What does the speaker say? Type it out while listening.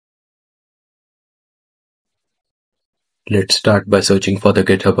Let's start by searching for the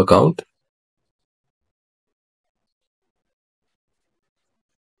GitHub account.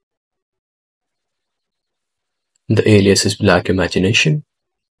 The alias is Black Imagination.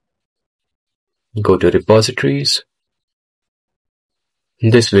 Go to repositories. In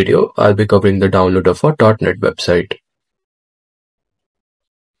this video, I'll be covering the downloader for .NET website.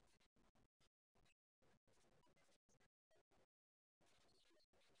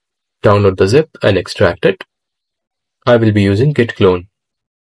 Download the zip and extract it. I will be using git clone.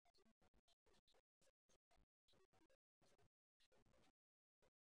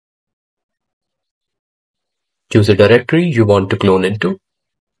 Choose a directory you want to clone into.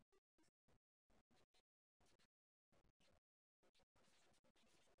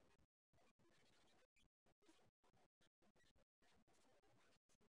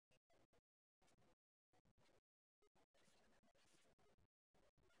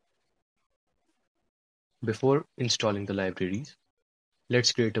 Before installing the libraries,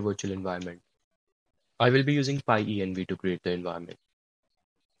 let's create a virtual environment. I will be using pyenv to create the environment.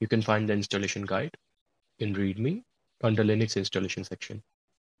 You can find the installation guide in README under Linux installation section.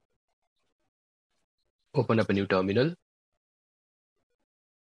 Open up a new terminal.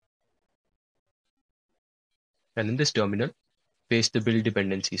 And in this terminal, paste the build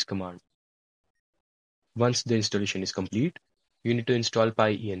dependencies command. Once the installation is complete, you need to install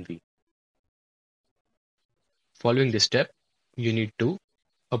pyenv. Following this step, you need to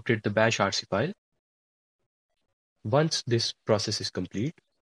update the bash RC file. Once this process is complete,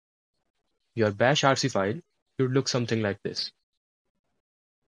 your bash RC file should look something like this.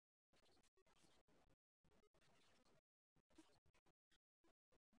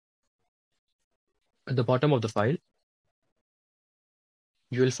 At the bottom of the file,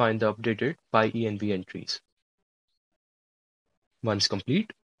 you will find the updated pyenv entries. Once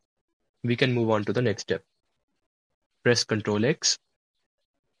complete, we can move on to the next step. Press Ctrl X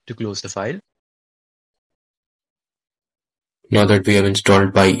to close the file. Now that we have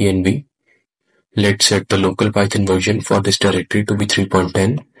installed pyenv, let's set the local Python version for this directory to be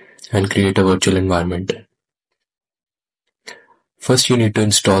 3.10 and create a virtual environment. First, you need to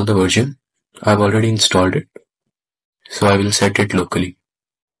install the version. I've already installed it, so I will set it locally.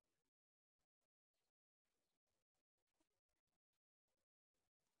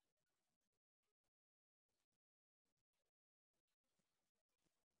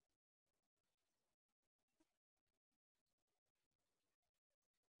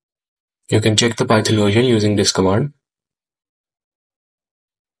 You can check the Python version using this command.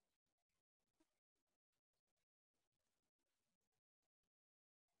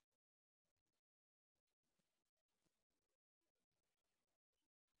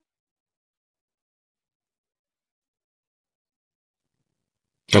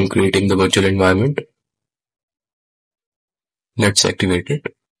 I'm creating the virtual environment. Let's activate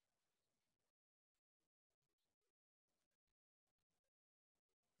it.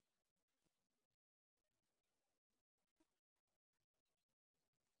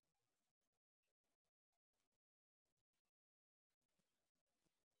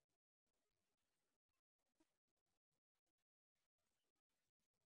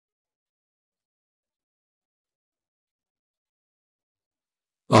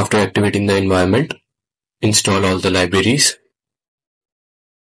 After activating the environment, install all the libraries.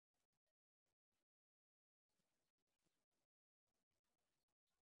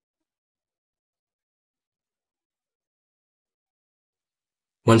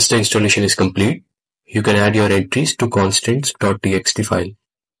 Once the installation is complete, you can add your entries to constants.txt file.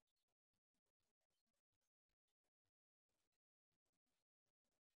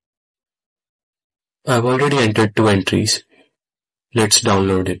 I've already entered 2 entries. Let's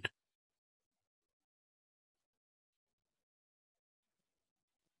download it.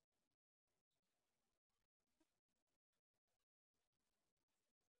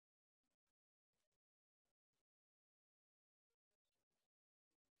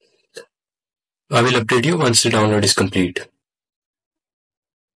 I will update you once the download is complete.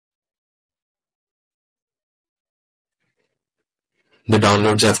 The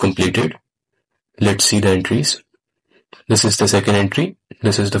downloads have completed. Let's see the entries. This is the second entry.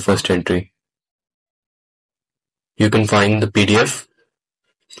 This is the first entry. You can find the PDF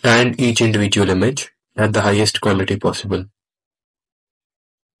and each individual image at the highest quality possible.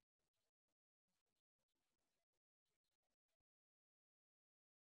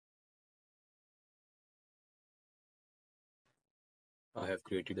 I have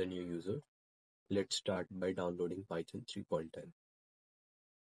created a new user. Let's start by downloading Python 3.10.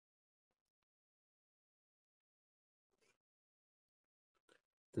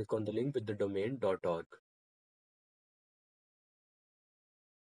 Click on the link with the domain .org.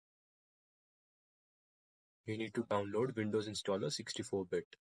 we need to download Windows Installer 64-bit.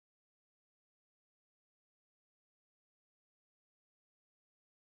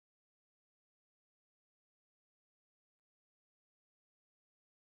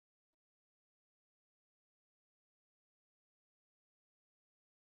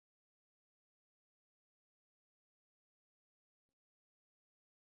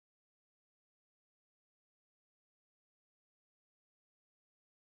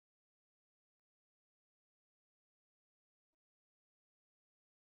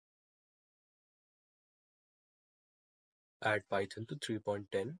 Add Python to 3.10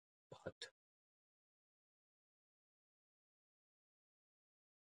 path.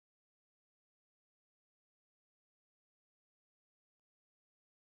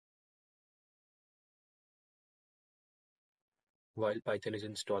 While Python is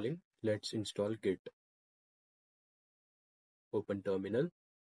installing, let's install Git. Open terminal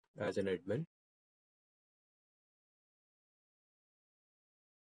as an admin.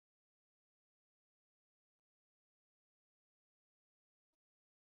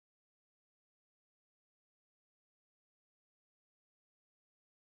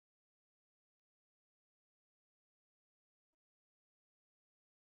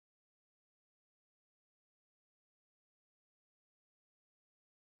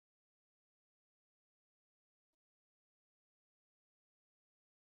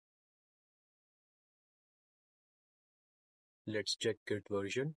 Let's check Git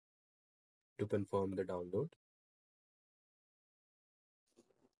version to confirm the download.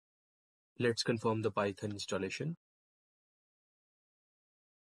 Let's confirm the Python installation.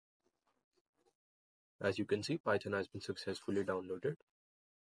 As you can see, Python has been successfully downloaded.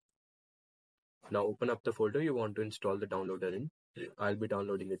 Now open up the folder you want to install the downloader in. I'll be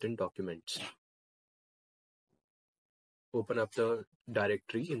downloading it in Documents. Open up the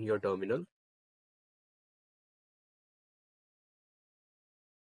directory in your terminal.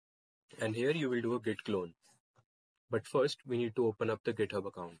 And here you will do a git clone. But first, we need to open up the GitHub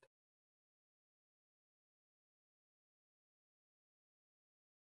account.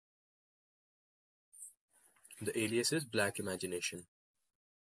 The alias is Black Imagination.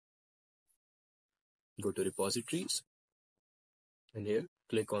 Go to Repositories. And here,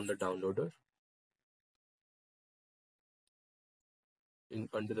 click on the downloader.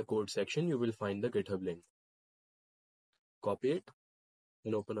 Under the code section, you will find the GitHub link. Copy it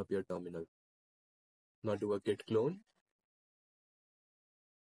and open up your terminal. Now do a git clone.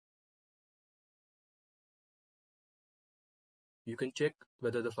 You can check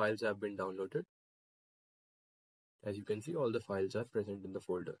whether the files have been downloaded. As you can see, all the files are present in the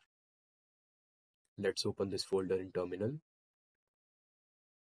folder. Let's open this folder in terminal.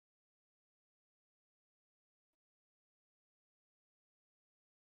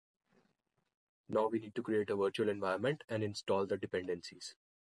 Now we need to create a virtual environment and install the dependencies.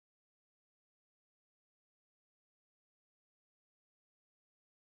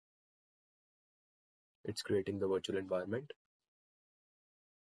 It's creating the virtual environment.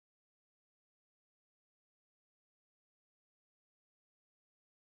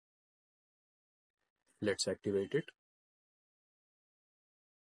 Let's activate it.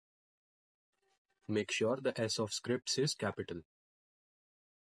 Make sure the S of scripts is capital.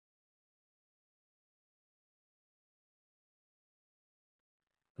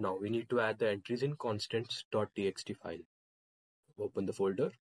 Now we need to add the entries in constants.txt file. Open the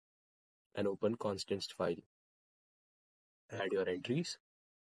folder and open constants file. Add your entries.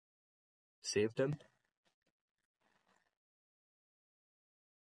 Save them.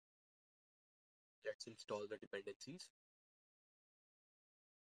 Let's install the dependencies.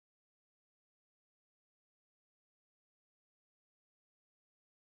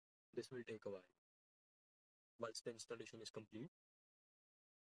 This will take a while. Once the installation is complete,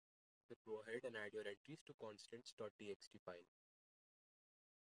 then go ahead and add your entries to constants.txt file.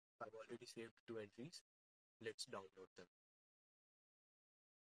 I've already saved 2 entries. Let's download them.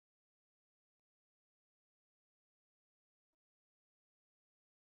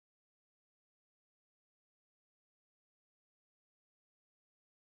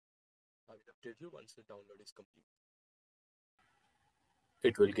 I will update you once the download is complete.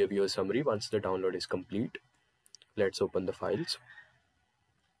 It will give you a summary once the download is complete. Let's open the files.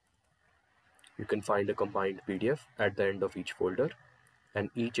 You can find a combined PDF at the end of each folder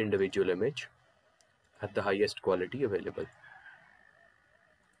and each individual image at the highest quality available.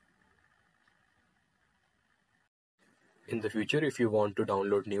 In the future, if you want to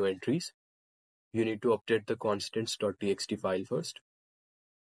download new entries, you need to update the constants.txt file first,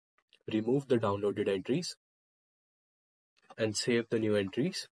 remove the downloaded entries, and save the new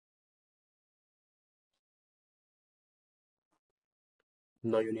entries.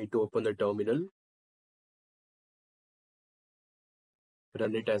 Now you need to open the terminal,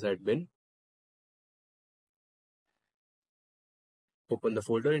 run it as admin, open the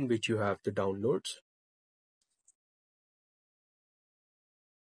folder in which you have the downloads.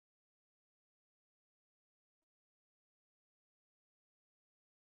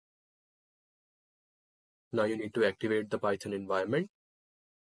 Now you need to activate the Python environment.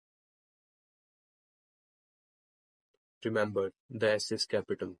 Remember, the S is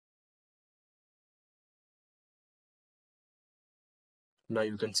capital. Now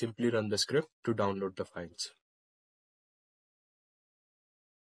you can simply run the script to download the files.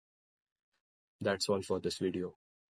 That's all for this video.